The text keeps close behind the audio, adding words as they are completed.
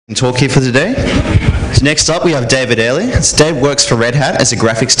Talk here for today. So next up we have David Airlie. So Dave works for Red Hat as a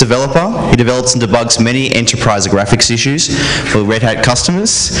graphics developer. He develops and debugs many enterprise graphics issues for Red Hat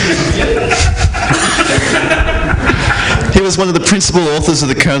customers. He was one of the principal authors of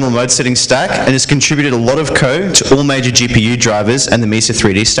the kernel mode setting stack and has contributed a lot of code to all major GPU drivers and the Mesa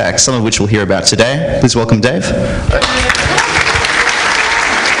 3D stack, some of which we'll hear about today. Please welcome Dave.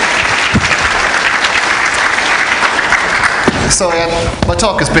 So my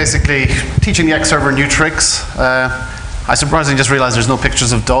talk is basically teaching the X server new tricks. I surprisingly just realized there's no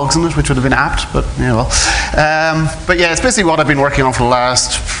pictures of dogs in it, which would have been apt, but yeah, well. But yeah, it's basically what I've been working on for the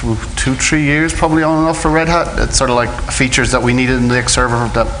last 2-3 years, probably on and off for Red Hat. It's sort of like features that we needed in the X server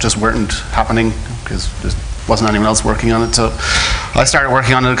that just weren't happening because there wasn't anyone else working on it. So I started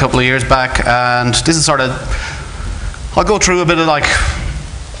working on it a couple of years back, and this is sort of, I'll go through a bit of like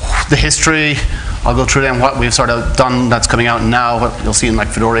the history. I'll go through then what we've sort of done that's coming out now, what you'll see in like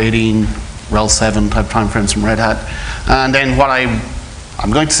Fedora 18, RHEL 7 type timeframes from Red Hat. And then what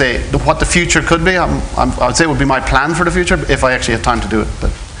I'm going to say, what the future could be, I would say would be my plan for the future if I actually have time to do it.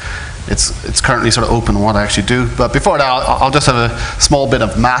 But it's currently sort of open on what I actually do. But before that, I'll just have a small bit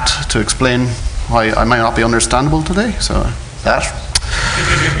of math to explain why I might not be understandable today. So that,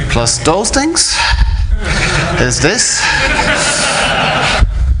 plus those things, is this.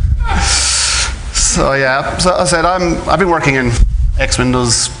 So yeah, so I said I've been working in X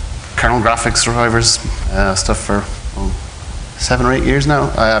Windows kernel graphics drivers stuff for 7 or 8 years now.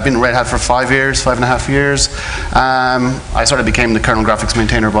 I've been in Red Hat for 5.5 years. I sort of became the kernel graphics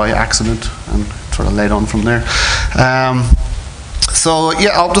maintainer by accident and sort of laid on from there. So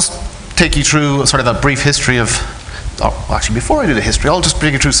yeah, I'll just take you through sort of a brief history of. Oh, actually, before I do the history, I'll just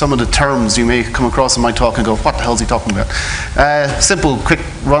bring you through some of the terms you may come across in my talk and go, what the hell is he talking about? Simple, quick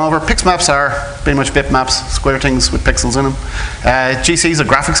run over. Pix maps are pretty much bitmaps, square things with pixels in them. GC is a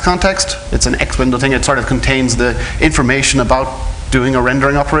graphics context. It's an X window thing. It sort of contains the information about doing a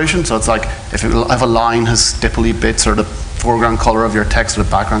rendering operation. So it's like if a line has dipply bits or the foreground color of your text or the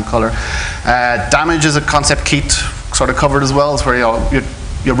background color. Damage is a concept Keith sort of covered as well. It's where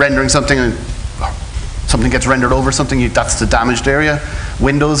you're rendering something and something gets rendered over something, that's the damaged area.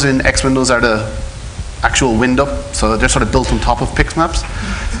 Windows in X Windows are the actual window, so they're sort of built on top of Pix maps.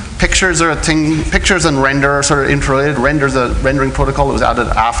 Pictures are a thing, pictures and render are sort of interrelated. Render is a rendering protocol that was added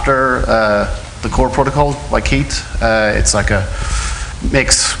after the core protocol by Keith. It's like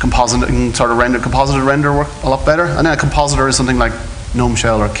makes compositing sort of composited render work a lot better. And then a compositor is something like GNOME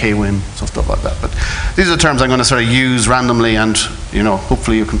Shell or KWin, so stuff like that. But these are the terms I'm going to sort of use randomly, and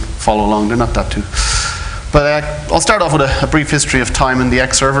hopefully you can follow along. They're not that too. But I'll start off with a brief history of time in the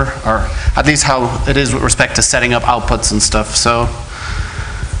X server, or at least how it is with respect to setting up outputs and stuff. So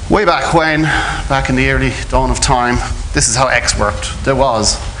way back when, back in the early dawn of time, this is how X worked. There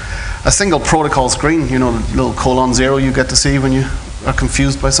was a single protocol screen, the little :0 you get to see when you are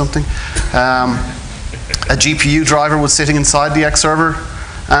confused by something. A GPU driver was sitting inside the X server,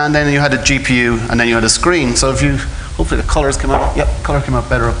 and then you had a GPU, and then you had a screen. So if you, hopefully the colors came out, yep, color came out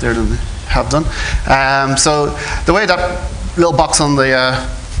better up there than have done. So the way that little box on the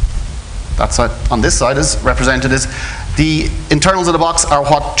that side, on this side is represented is the internals of the box are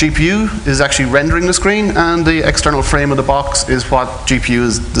what GPU is actually rendering the screen, and the external frame of the box is what GPU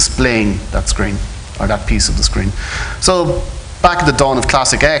is displaying that screen, or that piece of the screen. So back at the dawn of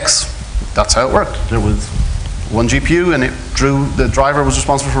classic X, that's how it worked. There was one GPU, and the driver was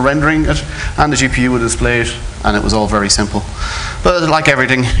responsible for rendering it, and the GPU would display it, and it was all very simple. But like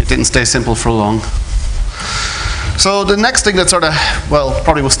everything, it didn't stay simple for long. So the next thing that sort of,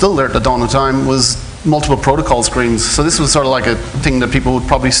 probably was still there at the dawn of time was multiple protocol screens. So this was sort of like a thing that people would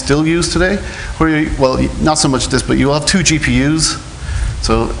probably still use today, where not so much this, but you will have 2 GPUs.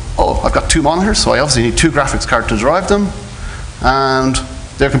 So, I've got 2 monitors, so I obviously need 2 graphics cards to drive them, and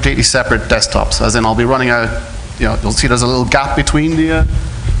they're completely separate desktops, as in I'll be running you'll see there's a little gap between the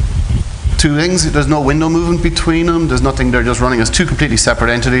 2 things. There's no window movement between them. There's nothing. They're just running as 2 completely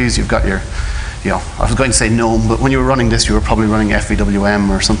separate entities. You've got your, I was going to say GNOME, but when you were running this, you were probably running FVWM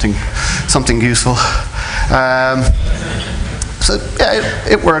or something useful. So yeah,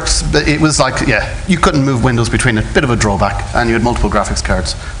 it works. But it was like, you couldn't move windows between it. Bit of a drawback, and you had multiple graphics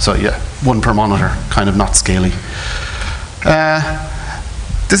cards. So yeah, 1 per monitor, kind of not scaly.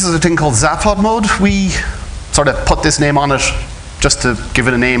 This is a thing called Zapod mode. We sort of put this name on it just to give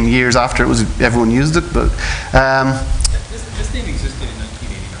it a name years after everyone used it. But this name existed in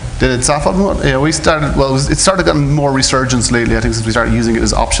 1989. Did it Zapod mode? Yeah, we started. It started getting more resurgence lately. I think since we started using it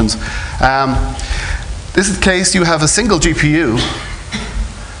as options. This is the case. You have a single GPU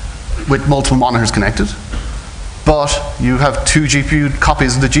with multiple monitors connected, but you have two GPU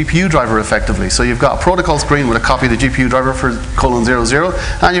copies of the GPU driver effectively. So you've got a protocol screen with a copy of the GPU driver for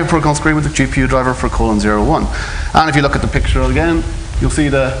 :00, and you have a protocol screen with the GPU driver for :01. And if you look at the picture again, you'll see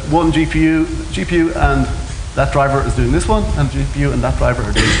the one GPU and that driver is doing this one, and GPU and that driver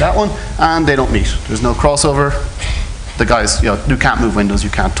are doing that one, and they don't meet. There's no crossover. The guys, you can't move windows, you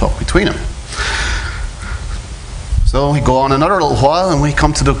can't talk between them. So we go on another little while, and we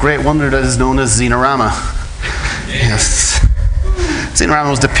come to the great wonder that is known as Xenorama. Yes. Xenorama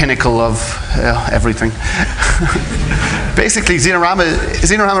was the pinnacle of everything. Basically,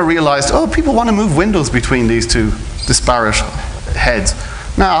 Xenorama realized, oh, people want to move windows between these two disparate heads.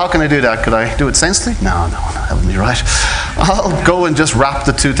 Now, how can I do that? Could I do it sensibly? No, that wouldn't be right. I'll go and just wrap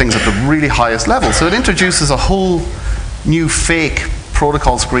the two things at the really highest level. So it introduces a whole new fake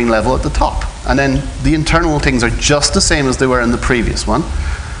protocol screen level at the top. And then the internal things are just the same as they were in the previous one.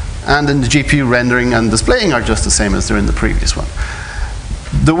 And then the GPU rendering and displaying are just the same as they're in the previous one.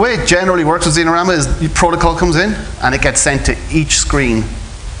 The way it generally works with Xenorama is the protocol comes in and it gets sent to each screen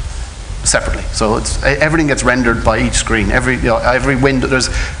separately. So everything gets rendered by each screen. Every window, there's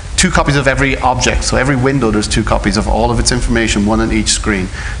two copies of every object. So every window, there's two copies of all of its information, one on each screen.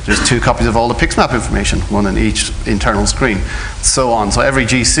 There's two copies of all the pixmap information, one on each internal screen, so on. So every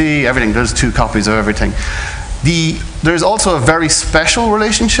GC, everything, there's two copies of everything. There's also a very special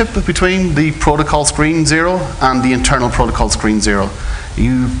relationship between the protocol screen 0 and the internal protocol screen 0.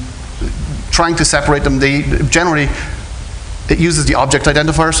 Trying to separate them, generally, it uses the object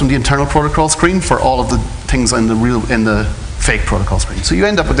identifiers from the internal protocol screen for all of the things in the fake protocol screen. So you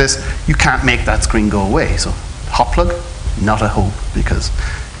end up with this, you can't make that screen go away. So hotplug, not a hope, because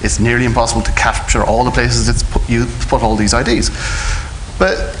it's nearly impossible to capture all the places you put all these IDs.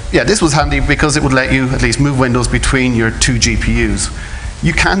 But yeah, this was handy because it would let you at least move windows between your two GPUs.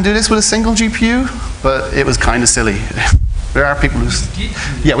 You can do this with a single GPU, but it was kind of silly. There are people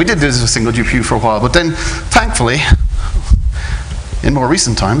who... Yeah, we did do this with a single GPU for a while, but then, thankfully, in more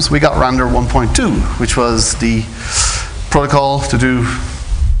recent times, we got Randor 1.2, which was the protocol to do,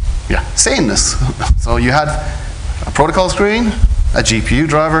 sameness. So you had a protocol screen, a GPU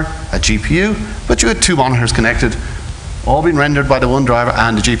driver, a GPU, but you had two monitors connected, all being rendered by the one driver,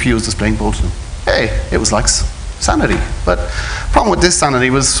 and the GPU was displaying both of them. Hey, it was like sanity. But the problem with this sanity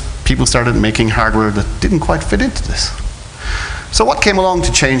was people started making hardware that didn't quite fit into this. So what came along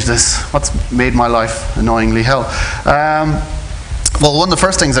to change this? What's made my life annoyingly hell? Well, one of the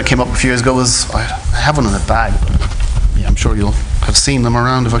first things that came up a few years ago was, I have one in a bag, but yeah, I'm sure you'll have seen them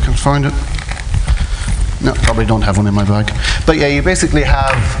around if I can find it. No, probably don't have one in my bag. But yeah, you basically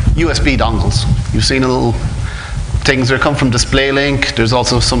have USB dongles. You've seen a little things that come from DisplayLink. There's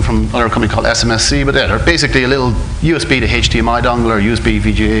also some from another company called SMSC, but yeah, they're basically a little USB to HDMI dongle or USB,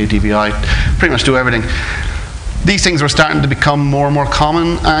 VGA, DVI, pretty much do everything. These things were starting to become more and more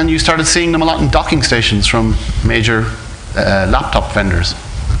common, and you started seeing them a lot in docking stations from major laptop vendors,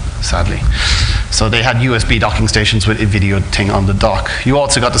 sadly. So they had USB docking stations with a video thing on the dock. You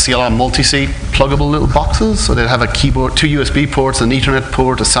also got to see a lot of multi-seat pluggable little boxes. So they'd have a keyboard, two USB ports, an Ethernet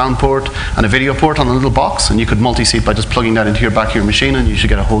port, a sound port, and a video port on a little box. And you could multi-seat by just plugging that into your back of your machine, and you should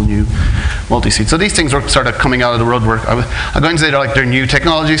get a whole new multi-seat. So these things were sort of coming out of the woodwork. I'm going to say they're new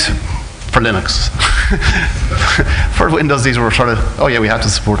technologies for Linux. For Windows, these were sort of, oh yeah, we have to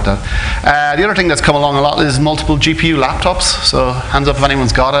support that. The other thing that's come along a lot is multiple GPU laptops. So hands up if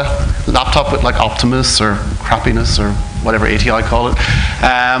anyone's got a laptop with like Optimus or Crappiness or whatever ATI call it.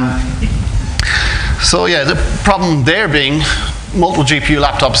 So yeah, the problem there being multiple GPU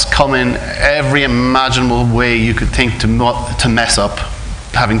laptops come in every imaginable way you could think to mess up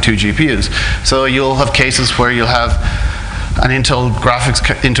having two GPUs. So you'll have cases where you'll have an Intel graphics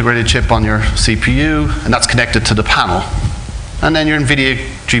integrated chip on your CPU, and that's connected to the panel. And then your NVIDIA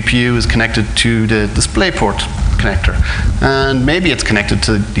GPU is connected to the DisplayPort connector. And maybe it's connected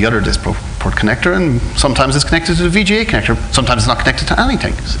to the other DisplayPort connector, and sometimes it's connected to the VGA connector, sometimes it's not connected to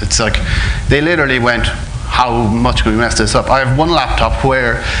anything. It's like, they literally went, how much can we mess this up? I have one laptop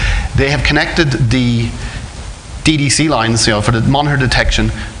where they have connected the DDC lines, for the monitor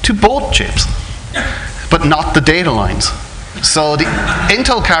detection, to both chips, but not the data lines. So the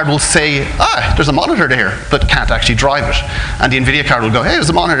Intel card will say, there's a monitor there, but can't actually drive it. And the NVIDIA card will go, hey, there's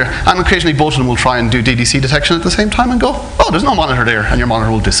a monitor. And occasionally both of them will try and do DDC detection at the same time and go, oh, there's no monitor there. And your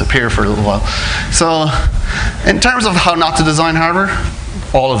monitor will disappear for a little while. So in terms of how not to design hardware,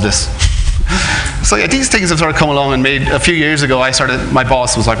 all of this. So yeah, these things have sort of come along and made, a few years ago, my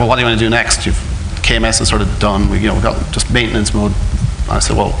boss was like, well, what do you want to do next? KMS is sort of done. We got just maintenance mode. And I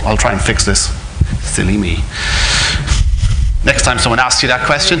said, well, I'll try and fix this. Silly me. Next time someone asks you that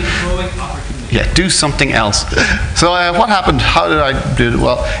question, Yeah, do something else. So what happened? How did I do it?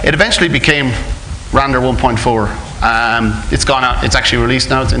 Well, it eventually became Render 1.4. It's gone out. It's actually released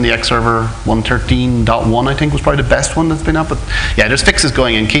now. It's in the X server 113.1. I think was probably the best one that's been out. But yeah, there's fixes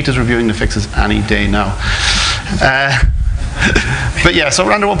going in. Keith is reviewing the fixes any day now. But yeah, so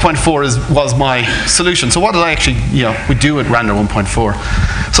Render 1.4 was my solution. So what did I actually, we do with Render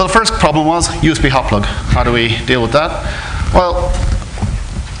 1.4? So the first problem was USB hotplug. How do we deal with that? Well,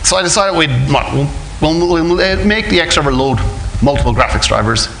 so I decided we'll make the X server load multiple graphics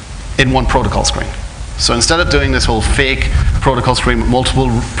drivers in one protocol screen. So instead of doing this whole fake protocol screen with multiple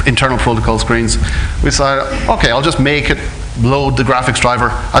internal protocol screens, we decided, okay, I'll just make it load the graphics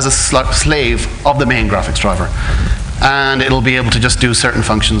driver as a slave of the main graphics driver. And it'll be able to just do certain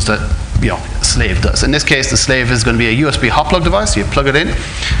functions that a slave does. In this case, the slave is going to be a USB hotplug device. You plug it in,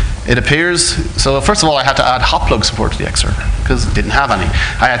 it appears. So first of all, I had to add hotplug support to the X server because it didn't have any.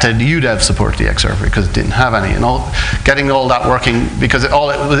 I had to add UDEV support to the X server because it didn't have any. And getting all that working, because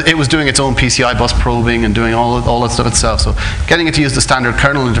it was doing its own PCI bus probing and doing all that stuff itself. So getting it to use the standard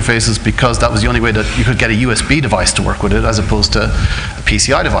kernel interfaces, because that was the only way that you could get a USB device to work with it as opposed to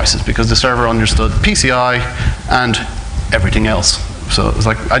PCI devices, because the server understood PCI and everything else. So it was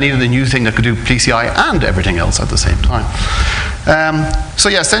like I needed a new thing that could do PCI and everything else at the same time. So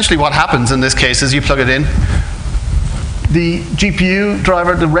yeah, essentially what happens in this case is you plug it in. The GPU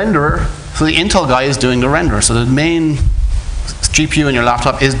driver, the renderer, so the Intel guy is doing the renderer. So the main GPU in your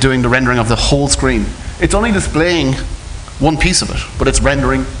laptop is doing the rendering of the whole screen. It's only displaying one piece of it, but it's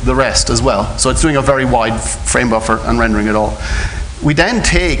rendering the rest as well. So it's doing a very wide frame buffer and rendering it all. We then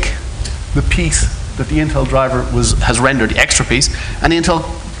take the piece that the Intel driver has rendered, the extra piece, and the Intel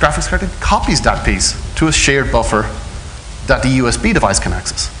graphics card copies that piece to a shared buffer that the USB device can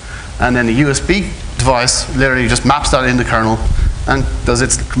access. And then the USB device literally just maps that in the kernel and does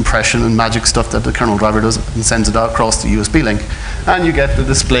its compression and magic stuff that the kernel driver does and sends it out across the USB link. And you get the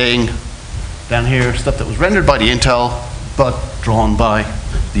displaying down here stuff that was rendered by the Intel but drawn by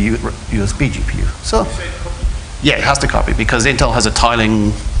the USB GPU. So yeah, it has to copy because Intel has a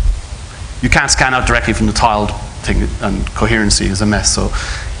tiling. You can't scan out directly from the tiled thing, and coherency is a mess. So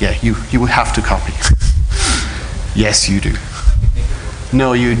yeah, you have to copy. Yes, you do.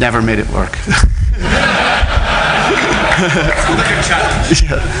 No, you never made it work. Yeah.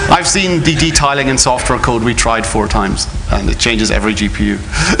 I've seen the detiling in software code we tried 4 times, and it changes every GPU.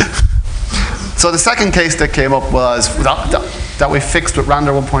 So the second case that came up was that we fixed with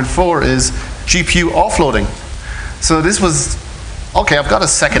Render 1.4 is GPU offloading. So this was, okay, I've got a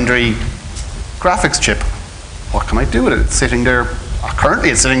secondary graphics chip. What can I do with it? It's sitting there. Currently,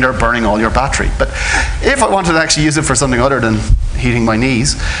 it's sitting there burning all your battery. But if I wanted to actually use it for something other than heating my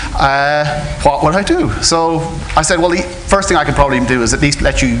knees, what would I do? So I said, well, the first thing I could probably do is at least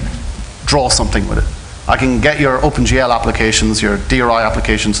let you draw something with it. I can get your OpenGL applications, your DRI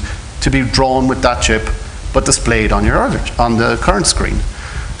applications, to be drawn with that chip, but displayed on the current screen.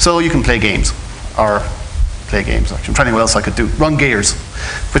 So you can play games, or play games. Actually, I'm trying to think what else I could do. Run Gears,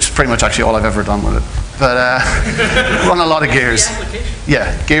 which is pretty much actually all I've ever done with it. But run a lot of Gears.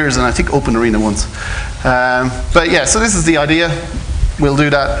 Yeah, Gears and I think Open Arena once. But yeah, so this is the idea. We'll do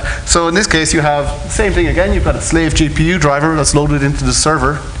that. So in this case, you have the same thing again. You've got a slave GPU driver that's loaded into the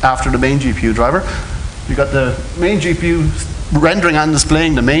server after the main GPU driver. You've got the main GPU rendering and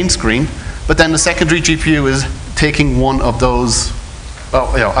displaying the main screen, but then the secondary GPU is taking one of those.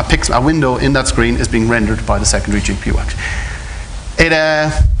 A window in that screen is being rendered by the secondary GPU. It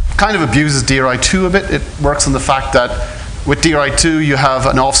kind of abuses DRI2 a bit. It works on the fact that with DRI2 you have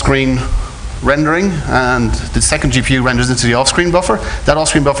an off-screen rendering, and the second GPU renders into the off-screen buffer. That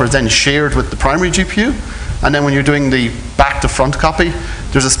off-screen buffer is then shared with the primary GPU, and then when you're doing the back-to-front copy,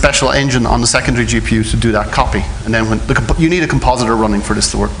 there's a special engine on the secondary GPU to do that copy. And then you need a compositor running for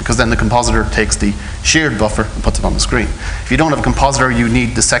this to work, because then the compositor takes the shared buffer and puts it on the screen. If you don't have a compositor, you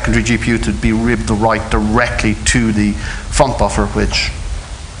need the secondary GPU to be able to write directly to the front buffer, which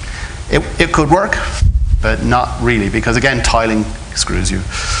it could work, but not really, because again, tiling screws you.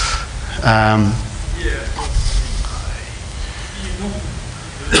 Yeah, you put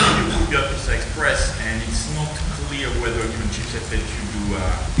the PCI Express, and it's not clear whether even chipset that you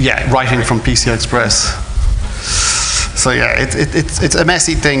do. Yeah, writing from PCI Express. So yeah, it's a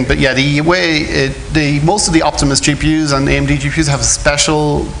messy thing, but yeah, the way most of the Optimus GPUs and AMD GPUs have a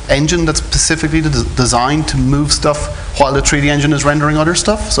special engine that's specifically designed to move stuff while the 3D engine is rendering other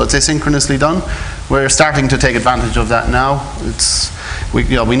stuff. So it's asynchronously done. We're starting to take advantage of that now.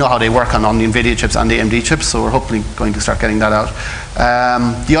 We know how they work on the NVIDIA chips and the AMD chips, so we're hopefully going to start getting that out.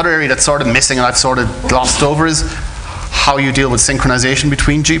 The other area that's sort of missing and I've sort of glossed over is how you deal with synchronization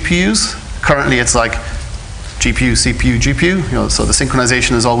between GPUs. Currently it's like GPU, CPU, GPU, you know, so the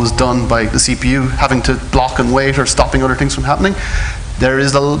synchronization is always done by the CPU having to block and wait or stopping other things from happening. There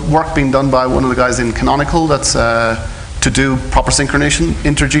is work being done by one of the guys in Canonical that's to do proper synchronization,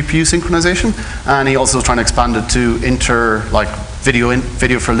 inter-GPU synchronization, and he also is trying to expand it to like video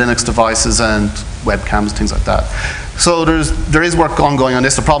for Linux devices and webcams, things like that. So there is work ongoing on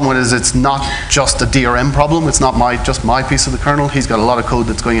this. The problem with it is it's not just a DRM problem. It's not just my piece of the kernel. He's got a lot of code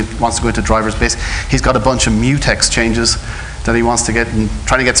that's wants to go into driver space. He's got a bunch of mutex changes that he wants to get, and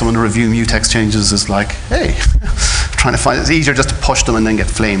trying to get someone to review mutex changes is like, hey, trying to find, it's easier just to push them and then get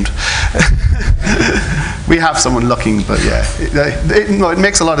flamed. We have someone looking, but yeah, it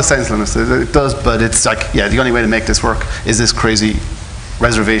makes a lot of sense, Linus. It does, but it's like, yeah, the only way to make this work is this crazy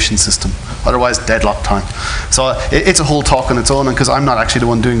reservation system. Otherwise, deadlock time. So it's a whole talk on its own, and because I'm not actually the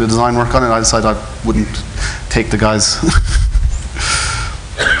one doing the design work on it, I decided I wouldn't take the guys.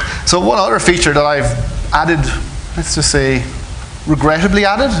 So one other feature that I've added, let's just say, regrettably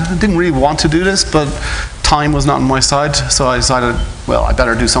added. I didn't really want to do this, but time was not on my side, so I decided, well, I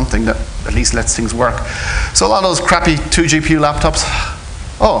better do something that at least lets things work. So a lot of those crappy 2 GPU laptops,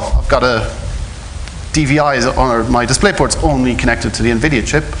 oh, I've got a DVI, or my DisplayPort's only connected to the NVIDIA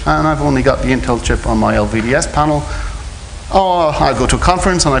chip, and I've only got the Intel chip on my LVDS panel. Oh, I go to a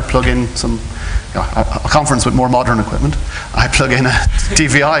conference and I plug in a conference with more modern equipment. I plug in a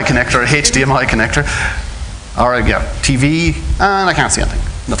DVI connector, a HDMI connector, or I get TV, and I can't see anything.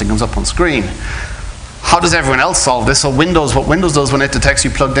 Nothing comes up on screen. How does everyone else solve this? So what Windows does when it detects you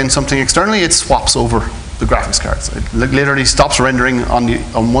plugged in something externally, it swaps over the graphics cards. It literally stops rendering on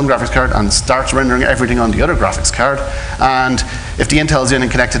one graphics card and starts rendering everything on the other graphics card. And if the Intel's in and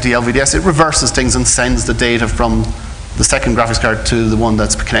connected to the LVDS, it reverses things and sends the data from the second graphics card to the one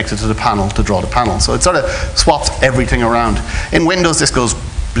that's connected to the panel to draw the panel. So it sort of swaps everything around. In Windows, this goes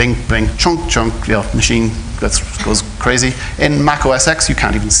blink, blink, chunk, chunk, you know, machine goes crazy. In Mac OS X, you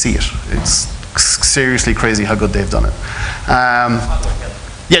can't even see it. It's seriously crazy how good they've done it.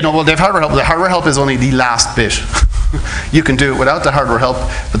 Yeah, no, well, they have hardware help. The hardware help is only the last bit. You can do it without the hardware help,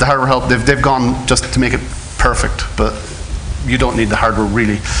 but the hardware help, they've gone just to make it perfect, but you don't need the hardware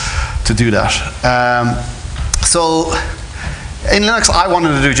really to do that. So in Linux, I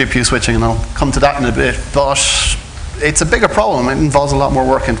wanted to do GPU switching, and I'll come to that in a bit, but it's a bigger problem. It involves a lot more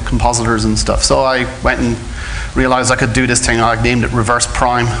work in compositors and stuff. So I went and realized I could do this thing. I named it reverse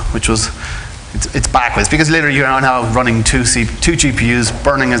prime, which was, it's backwards, because literally you're now running two GPUs,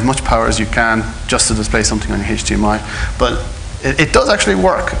 burning as much power as you can just to display something on your HDMI. But it does actually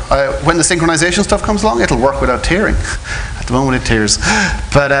work. When the synchronization stuff comes along, it'll work without tearing. At the moment it tears.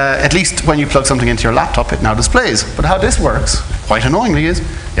 But at least when you plug something into your laptop, it now displays. But how this works, quite annoyingly, is,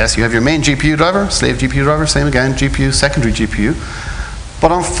 yes, you have your main GPU driver, slave GPU driver, same again, GPU, secondary GPU.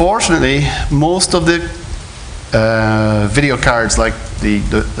 But unfortunately, most of the video cards, like the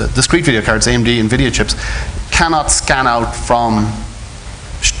discrete video cards, AMD and NVIDIA chips, cannot scan out from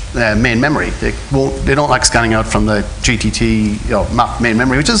main memory. They don't like scanning out from the GTT, you know, main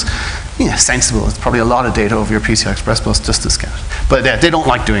memory, which is, yeah, sensible. It's probably a lot of data over your PCI Express bus just to scan it. But they don't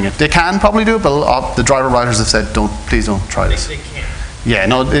like doing it. They can probably do it, but the driver writers have said, please don't try this. They can. Yeah,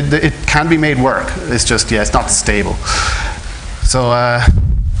 no, it can be made work. It's just, yeah, it's not stable. So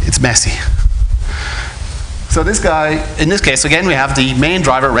it's messy. So this guy, in this case, again, we have the main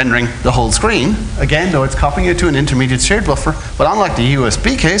driver rendering the whole screen. Again, though, it's copying it to an intermediate shared buffer. But unlike the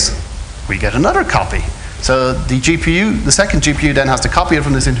USB case, we get another copy. So the GPU, the second GPU then has to copy it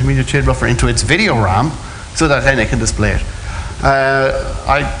from this intermediate shared buffer into its video RAM, so that then it can display it.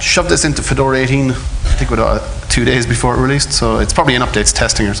 I shoved this into Fedora 18, I think about 2 days before it released, so it's probably in updates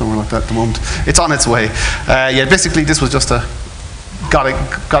testing or somewhere like that at the moment. It's on its way. Yeah, basically this was just a,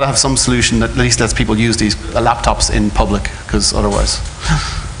 gotta have some solution that at least lets people use these laptops in public, because otherwise.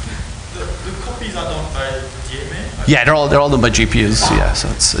 The copies are done by DMA? Yeah, they're all done by GPUs. Yeah, so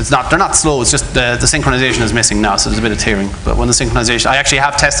they're not slow. It's just the synchronization is missing now, so there's a bit of tearing. But when the synchronization, I actually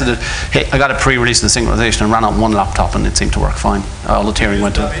have tested it. Hey, I got a pre-release of the synchronization and ran on one laptop, and it seemed to work fine. All the tearing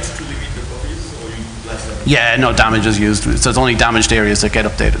went to. Damage to limit the copies, or you blast them? Yeah, no damage is used. So it's only damaged areas that get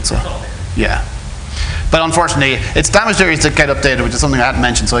updated. So yeah. But unfortunately, it's damaged areas that get updated, which is something I hadn't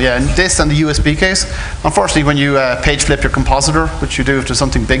mentioned. So yeah, in this and the USB case, unfortunately, when you page flip your compositor, which you do if there's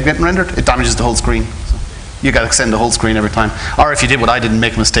something big getting rendered, it damages the whole screen. So you got to extend the whole screen every time. Or if you did what I did and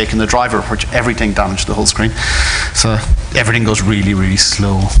make a mistake in the driver, which everything damaged the whole screen. So everything goes really, really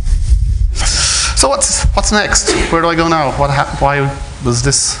slow. So what's next? Where do I go now? Why was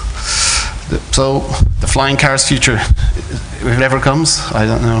this? So the flying car's future, if it ever comes, I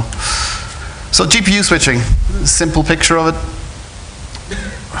don't know. So GPU switching, simple picture of it.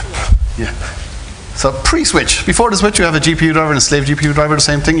 Yeah. So pre-switch. Before the switch, you have a GPU driver and a slave GPU driver. The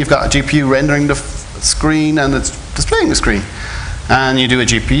same thing. You've got a GPU rendering the screen and it's displaying the screen. And you do a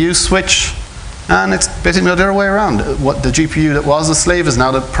GPU switch, and it's basically the other way around. What the GPU that was the slave is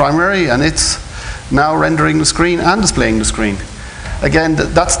now the primary, and it's now rendering the screen and displaying the screen. Again,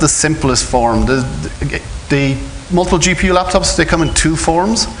 that's the simplest form. The multiple GPU laptops, they come in two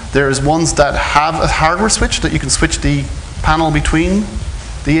forms. There's ones that have a hardware switch that you can switch the panel between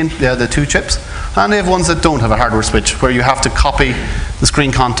the two chips, and they have ones that don't have a hardware switch where you have to copy the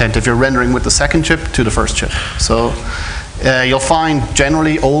screen content if you're rendering with the second chip to the first chip. So you'll find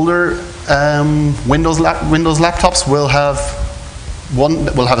generally older Windows laptops will have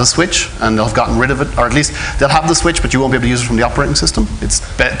a switch, and they'll have gotten rid of it, or at least they'll have the switch, but you won't be able to use it from the operating system. It's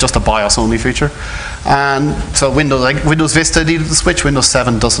just a BIOS only feature. And so Windows Vista needed the switch, Windows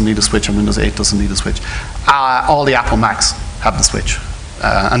 7 doesn't need a switch, and Windows 8 doesn't need a switch. All the Apple Macs have the switch,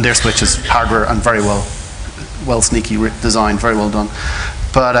 and their switch is hardware and very well sneaky designed, very well done.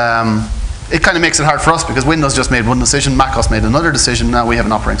 But it kind of makes it hard for us because Windows just made one decision, macOS made another decision. Now we have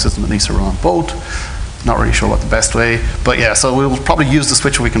an operating system that needs to run on both. Not really sure what the best way, but yeah, so we'll probably use the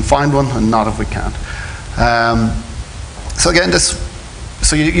switch if we can find one, and not if we can't. So again,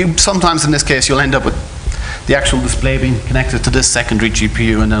 you sometimes in this case you'll end up with the actual display being connected to this secondary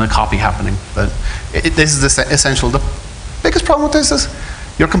GPU and then a copy happening. But this is essential. The biggest problem with this is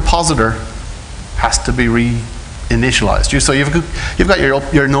your compositor has to be reinitialized. So you've got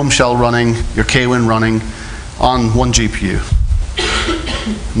your GNOME shell running, your Kwin running on one GPU.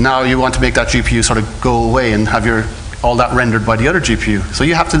 Now you want to make that GPU sort of go away and have all that rendered by the other GPU. So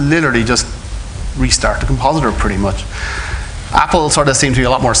you have to literally just restart the compositor pretty much. Apple sort of seems to be a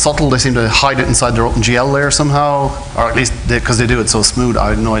lot more subtle. They seem to hide it inside their OpenGL layer somehow, or at least because they do it so smooth. I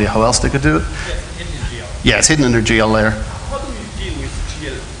have no idea how else they could do it. Yeah, it's hidden in their GL layer. How do you deal with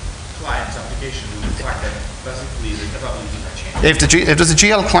GL client application with the fact that basically the capabilities are changing? If there's a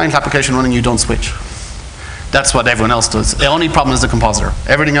GL client application running, you don't switch. That's what everyone else does. The only problem is the compositor.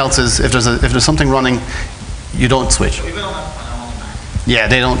 Everything else is if there's something running, you don't switch. So even on a Mac? Yeah,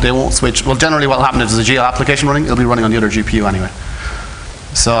 they won't switch. Well, generally what will happen if there's a GL application running, it'll be running on the other GPU anyway.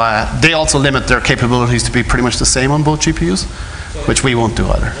 So they also limit their capabilities to be pretty much the same on both GPUs, which we won't do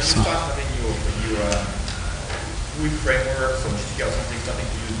either. When you start having your GUI frameworks or GTK or something, starting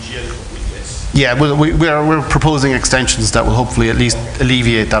to use GL for widgets. Yeah, we're proposing extensions that will hopefully at least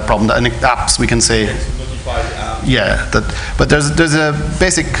alleviate that problem. And apps we can say. Yeah, but there's a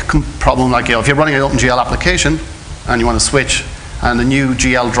basic problem like if you're running an OpenGL application and you want to switch, and the new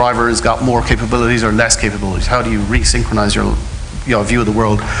GL driver has got more capabilities or less capabilities. How do you resynchronize your view of the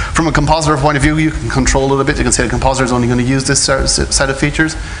world? From a compositor point of view, you can control it a bit. You can say the compositor is only going to use this set of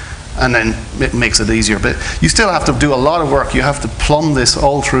features, and then it makes it easier. But you still have to do a lot of work. You have to plumb this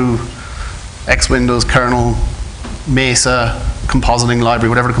all through X Windows kernel, Mesa, compositing library,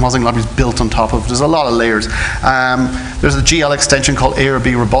 whatever the compositing library is built on top of. There's a lot of layers. There's a GL extension called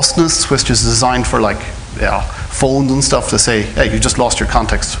ARB Robustness, which is designed for like phones and stuff to say, hey, you just lost your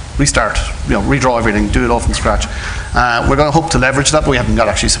context. Restart, redraw everything, do it all from scratch. We're going to hope to leverage that, but we haven't got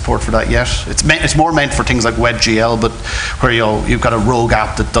actually support for that yet. It's more meant for things like WebGL, but where you've got a rogue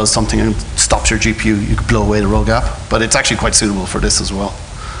app that does something and stops your GPU, you could blow away the rogue app. But it's actually quite suitable for this as well.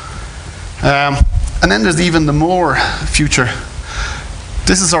 And then there's even the more future.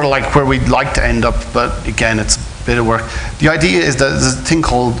 This is sort of like where we'd like to end up, but again, it's a bit of work. The idea is that there's a thing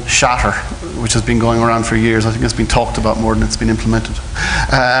called Shatter, which has been going around for years. I think it's been talked about more than it's been implemented.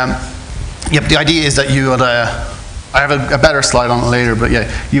 The idea is that you would, I have a better slide on it later, but yeah,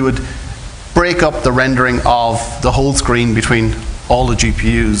 you would break up the rendering of the whole screen between all the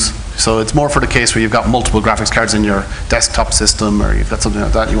GPUs. So it's more for the case where you've got multiple graphics cards in your desktop system, or you've got something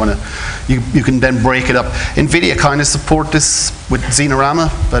like that. You can then break it up. NVIDIA kind of support this with Xenorama,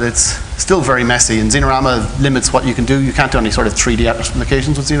 but it's still very messy. And Xenorama limits what you can do. You can't do any sort of 3D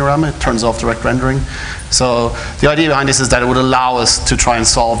applications with Xenorama. It turns off direct rendering. So the idea behind this is that it would allow us to try and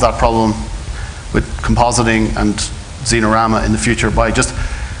solve that problem with compositing and Xenorama in the future by just,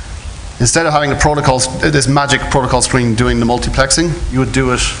 instead of having the protocols, this magic protocol screen doing the multiplexing, you would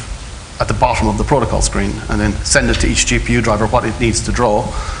do it at the bottom of the protocol screen and then send it to each GPU driver what it needs to draw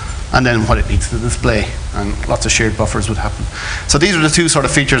and then what it needs to display, and lots of shared buffers would happen. So these are the two sort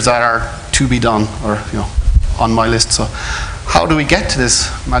of features that are to be done, or on my list. So how do we get to this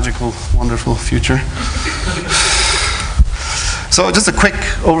magical, wonderful future? So just a quick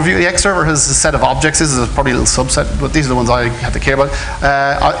overview. The X server has a set of objects. This is probably a little subset, but these are the ones I have to care about.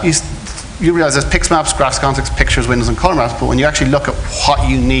 You realize there's pix maps, graphs, context, pictures, windows, and color maps, but when you actually look at what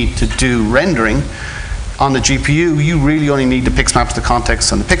you need to do rendering, on the GPU, you really only need the pix maps, the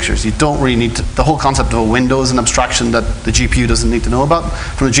context, and the pictures. You don't really need the whole concept of a window is an abstraction that the GPU doesn't need to know about.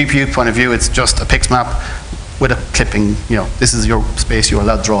 From the GPU point of view, it's just a pix map with a clipping, this is your space you're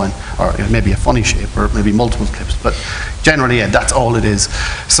allowed to draw in, or maybe a funny shape, or maybe multiple clips, but generally, yeah, that's all it is.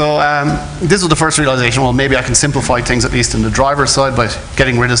 So this was the first realization, well, maybe I can simplify things at least in the driver side by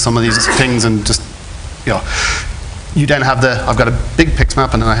getting rid of some of these things and just, you then have I've got a big pix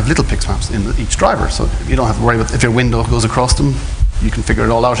map and then I have little pix maps in each driver, so you don't have to worry about if your window goes across them, you can figure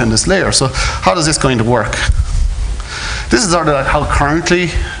it all out in this layer. So how is this going to work? This is sort of how currently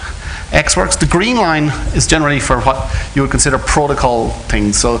X works. The green line is generally for what you would consider protocol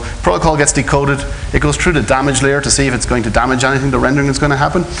things. So protocol gets decoded, it goes through the damage layer to see if it's going to damage anything the rendering is going to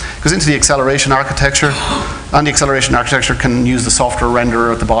happen. It goes into the acceleration architecture, and the acceleration architecture can use the software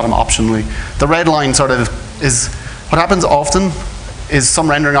renderer at the bottom optionally. The red line sort of is, what happens often is some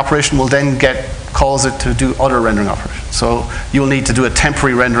rendering operation will then cause it to do other rendering operations. So you'll need to do a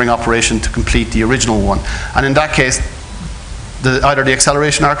temporary rendering operation to complete the original one. And in that case, either the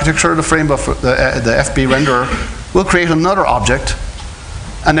acceleration architecture or the frame buffer, the FB renderer, will create another object,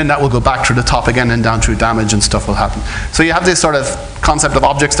 and then that will go back through the top again and down through damage and stuff will happen. So you have this sort of concept of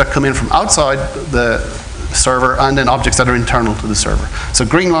objects that come in from outside the server and then objects that are internal to the server. So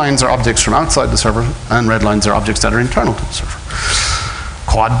green lines are objects from outside the server and red lines are objects that are internal to the server.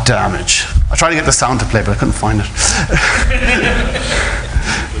 Quad damage. I tried to get the sound to play, but I couldn't find it.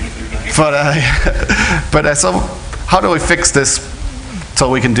 So how do I fix this so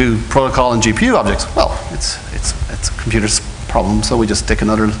we can do protocol and GPU objects? Well, it's a computer's problem, so we just stick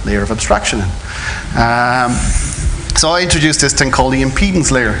another layer of abstraction in. So I introduced this thing called the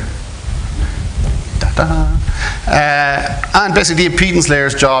impedance layer. And basically the impedance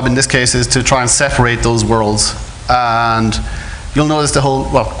layer's job in this case is to try and separate those worlds. And you'll notice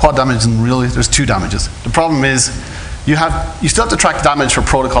quad damage isn't really, there's two damages. The problem is you still have to track damage for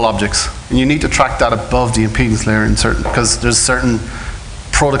protocol objects, and you need to track that above the impedance layer because there's certain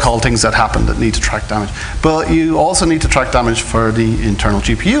protocol things that happen that need to track damage. But you also need to track damage for the internal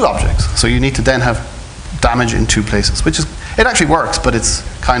GPU objects. So you need to then have damage in two places, it actually works, but it's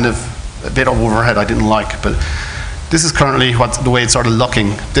kind of a bit overhead I didn't like. But this is currently the way it's sort of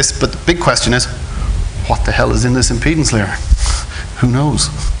looking. But the big question is, what the hell is in this impedance layer? Who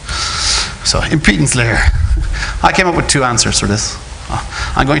knows? So impedance layer. I came up with two answers for this.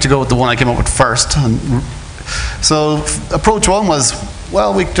 I'm going to go with the one I came up with first. So approach one was,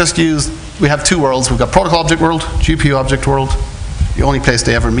 well, we have two worlds. We've got protocol object world, GPU object world. The only place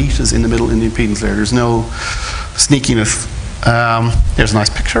they ever meet is in the middle in the impedance layer. There's no sneakiness. There's a nice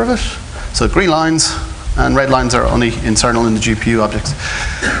picture of it. So green lines and red lines are only internal in the GPU objects.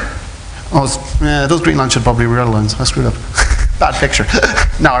 Those green lines should probably be red lines. I screwed up. Bad picture.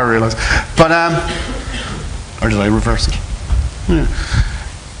 Now I realize. But, or did I reverse it? Yeah.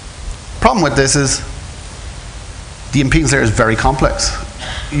 Problem with this is the impedance layer is very complex.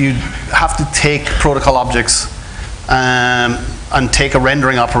 You have to take protocol objects and take a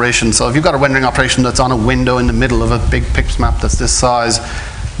rendering operation. So if you've got a rendering operation that's on a window in the middle of a big pix map that's this size,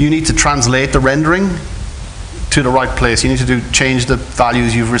 you need to translate the rendering to the right place. You need to change the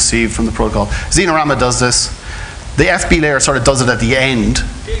values you've received from the protocol. Xenorama does this. The FB layer sort of does it at the end.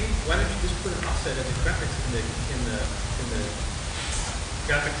 Okay, why don't you just put an offset of the graphics in the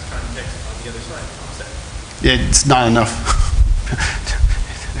graphics context on the other side? Offset. Yeah, it's not enough.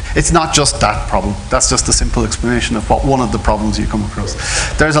 It's not just that problem. That's just a simple explanation of one of the problems you come across.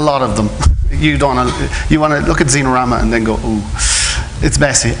 There's a lot of them. You want to look at Xenorama and then go, ooh, it's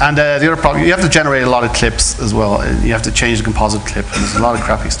messy. And the other problem, you have to generate a lot of clips as well. You have to change the composite clip. And there's a lot of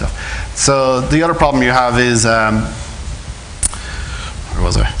crappy stuff. So the other problem you have is, where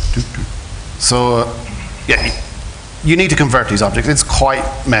was I? So yeah, you need to convert these objects. It's quite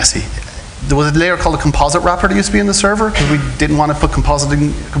messy. There was a layer called a composite wrapper that used to be in the server because we didn't want to put composite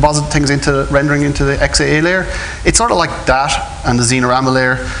things into rendering into the XAA layer. It's sort of like that and the Xenorama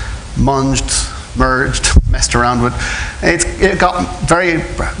layer merged, messed around with. It got very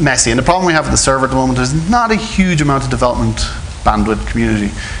messy. And the problem we have with the server at the moment is not a huge amount of development bandwidth community.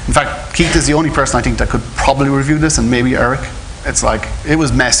 In fact, Keith is the only person I think that could probably review this, and maybe Eric. It's like, it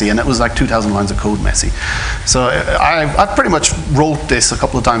was messy, and it was like 2,000 lines of code messy. So I've pretty much wrote this a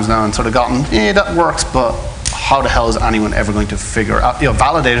couple of times now and sort of gotten, that works, but how the hell is anyone ever going to figure out,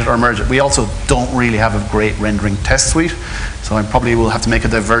 validate it or merge it? We also don't really have a great rendering test suite, so I probably will have to make a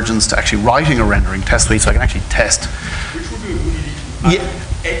divergence to actually writing a rendering test suite so I can actually test. Which would be a good idea.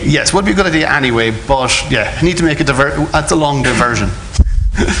 Yes, would be a good idea anyway, but yeah, I need to make that's a long diversion.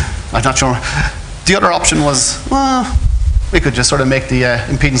 I'm not sure. The other option was, well, we could just sort of make the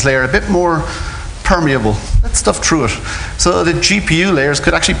impedance layer a bit more permeable. Let's stuff through it. So the GPU layers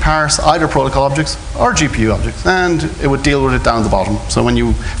could actually parse either protocol objects or GPU objects, and it would deal with it down at the bottom. So when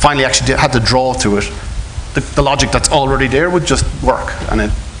you finally actually had to draw to it, the logic that's already there would just work, and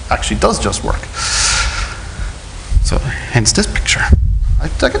it actually does just work. So hence this picture. I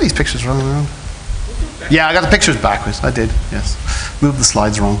got these pictures running around. Yeah, I got the pictures backwards. I did, yes. Moved the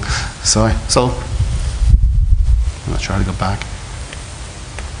slides wrong. Sorry. So, I'm not sure how to go back.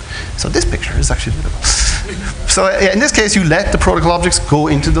 So this picture is actually so in this case, you let the protocol objects go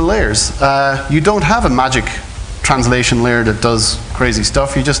into the layers. You don't have a magic translation layer that does crazy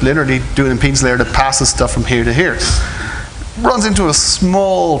stuff. You just literally do an impedance layer that passes stuff from here to here. Runs into a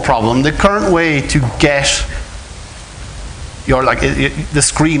small problem. The current way to get your the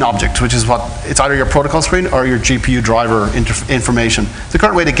screen object, which is what it's either your protocol screen or your GPU driver information. The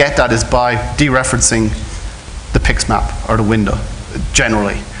current way to get that is by dereferencing the pix map or the window,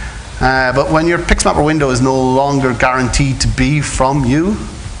 generally. But when your pix map or window is no longer guaranteed to be from you,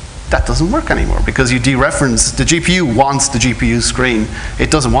 that doesn't work anymore because you dereference. The GPU wants the GPU screen. It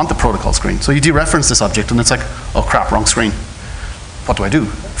doesn't want the protocol screen. So you dereference this object, and it's like, oh crap, wrong screen. What do?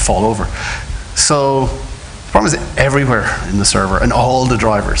 Fall over. So the problem is everywhere in the server, and all the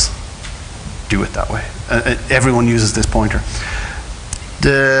drivers do it that way. Everyone uses this pointer.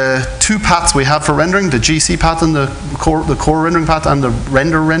 The two paths we have for rendering, the GC path and the core rendering path and the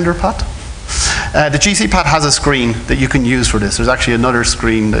render path. The GC path has a screen that you can use for this. There's actually another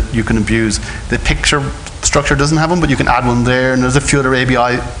screen that you can abuse. The picture structure doesn't have one, but you can add one there, and there's a few other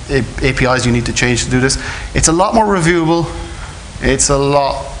APIs you need to change to do this. It's a lot more reviewable. It's a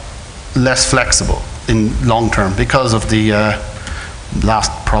lot less flexible in long term because of the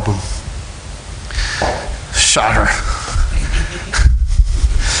last problem. Shatter.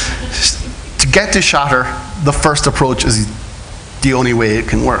 To get to shatter, the first approach is the only way it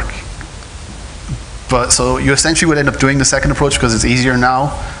can work. But so you essentially would end up doing the second approach because it's easier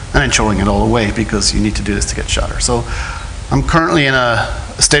now, and then throwing it all away because you need to do this to get shatter. So I'm currently in a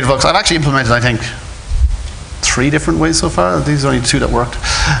state of flux. I've actually implemented, I think, 3 different ways so far. These are only 2 that worked.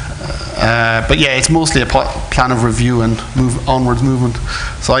 But yeah, it's mostly a plan of review and onwards movement.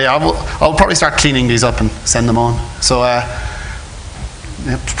 So yeah, I'll probably start cleaning these up and send them on. So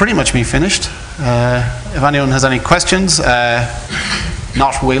it's pretty much me finished. If anyone has any questions,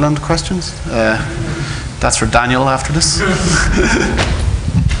 not Wayland questions, that's for Daniel after this.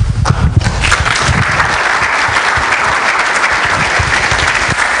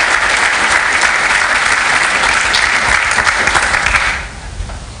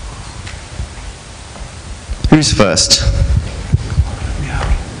 Who's first?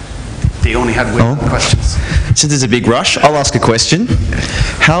 They only had Wayland questions. Since there's a big rush, I'll ask a question.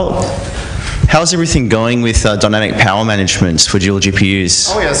 How's everything going with dynamic power management for dual GPUs?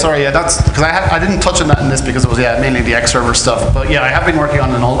 Oh yeah, sorry, yeah, that's because I didn't touch on that in this because it was mainly the X server stuff. But yeah, I have been working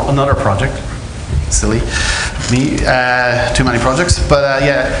on another project. Silly, me, too many projects. But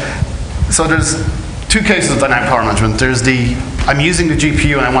yeah, so there's 2 cases of dynamic power management. There's I'm using the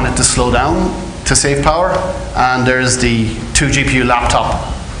GPU and I want it to slow down to save power, and there's the 2 GPU laptop.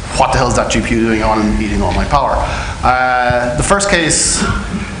 What the hell is that GPU doing on and eating all my power? The first case.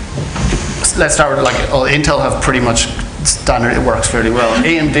 Let's start with Intel have pretty much standard, it works fairly well.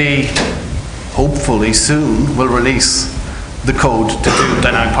 AMD, hopefully soon, will release the code to do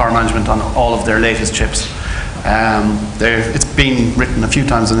dynamic power management on all of their latest chips. It's been written a few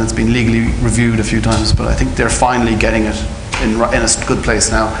times and it's been legally reviewed a few times, but I think they're finally getting it in a good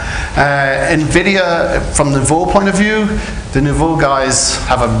place now. NVIDIA, from the Nouveau point of view, the Nouveau guys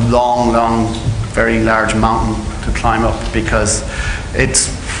have a long, very large mountain to climb up because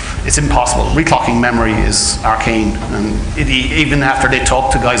it's impossible. Reclocking memory is arcane, and even after they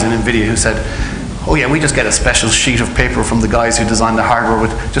talked to guys in NVIDIA who said, oh yeah, we just get a special sheet of paper from the guys who designed the hardware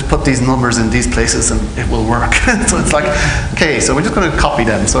with just put these numbers in these places and it will work. So it's like, okay, so we're just going to copy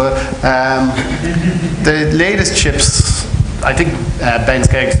them. So the latest chips, I think Ben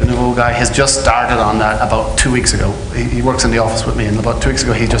Skeggs, the Nouveau guy, has just started on that about 2 weeks ago. He works in the office with me, and about 2 weeks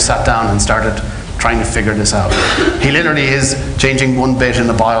ago he just sat down and started trying to figure this out. He literally is changing 1 bit in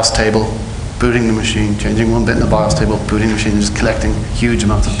the BIOS table, booting the machine, changing 1 bit in the BIOS table, booting the machine, just collecting huge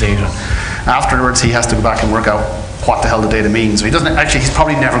amounts of data. Afterwards, he has to go back and work out what the hell the data means. So he's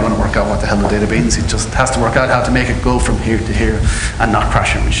probably never going to work out what the hell the data means. He just has to work out how to make it go from here to here and not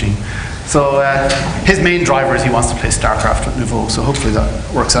crash your machine. So his main driver is he wants to play StarCraft with Nouveau, so hopefully that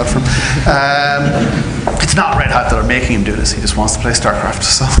works out for him. It's not Red Hat that are making him do this, he just wants to play StarCraft.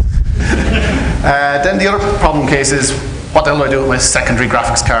 So. Then the other problem case is, what the hell do I do with my secondary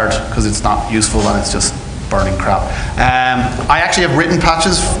graphics card? Because it's not useful and it's just burning crap. I actually have written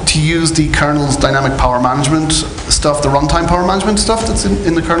patches to use the kernel's dynamic power management stuff, the runtime power management stuff that's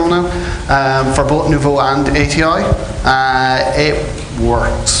in the kernel now, for both Nouveau and ATI. It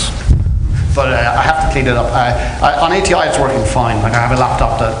works, but I have to clean it up. On ATI it's working fine. Like I have a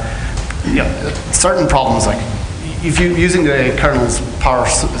laptop that, certain problems, like if you're using the kernel's power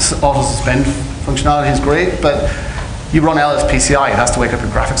auto suspend functionality is great, but you run LSPCI, it has to wake up your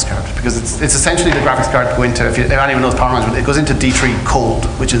graphics card, because it's essentially the graphics card go into, if anyone knows power management, it goes into D3 cold,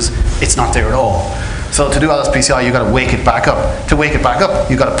 which is, it's not there at all. So to do LSPCI, you've got to wake it back up. To wake it back up,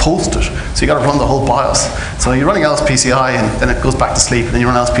 you've got to post it. So you've got to run the whole BIOS. So you're running LSPCI and then it goes back to sleep, and then you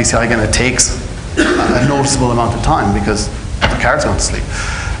run LSPCI again, it takes a noticeable amount of time because the card's going to sleep.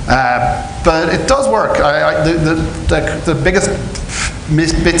 But it does work. The biggest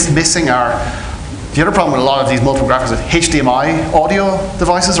bits missing are, the other problem with a lot of these multiple graphics is HDMI audio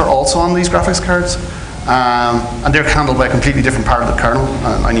devices are also on these graphics cards. And they're handled by a completely different part of the kernel.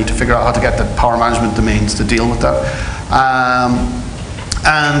 And I need to figure out how to get the power management domains to deal with that.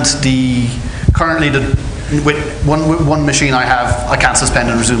 And currently with one machine I have, I can't suspend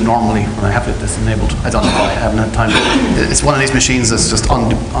and resume normally when I have this enabled. I don't know why, I haven't had time. It's one of these machines that's just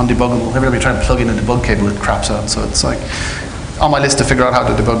undebuggable. Every time you try to plug in a debug cable, it craps out. So it's like on my list to figure out how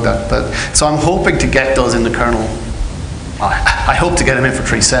to debug that. So I'm hoping to get those in the kernel. I hope to get them in for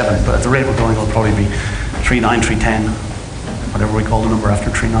 3.7, but at the rate we're going, it'll probably be 3.9, 3.10, whatever we call the number after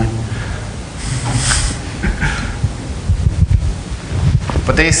 3.9.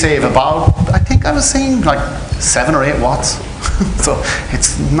 But they save about, I think I was saying like 7 or 8 watts. So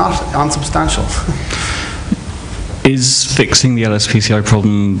it's not unsubstantial. Is fixing the LSPCI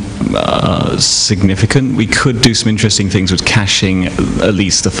problem significant? We could do some interesting things with caching at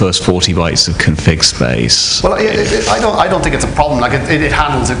least the first 40 bytes of config space. Well, I don't think it's a problem. Like it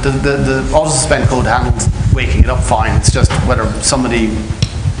handles it. The auto-suspend code handles waking it up fine. It's just whether somebody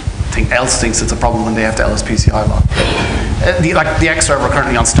else thinks it's a problem when they have to LSPCI lock. Like the X server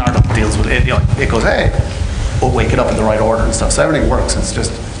currently on startup deals with it. It goes, hey, we'll wake it up in the right order and stuff. So everything works. It's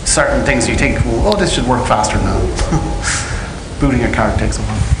just certain things you think, well, oh, this should work faster now. Booting a card takes a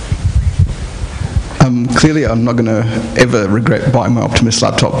while. Clearly, I'm not going to ever regret buying my Optimus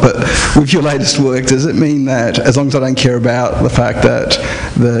laptop, but with your latest work, does it mean that as long as I don't care about the fact that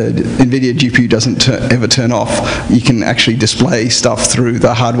the NVIDIA GPU doesn't ever turn off, you can actually display stuff through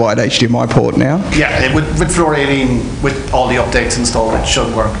the hardwired HDMI port now? Yeah, with Floor 18, with all the updates installed, it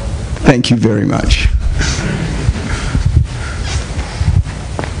should work. Thank you very much.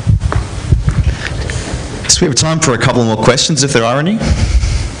 So we have time for a couple more questions if there are any.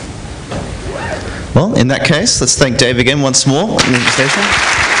 Well, in that case, let's thank Dave again once more.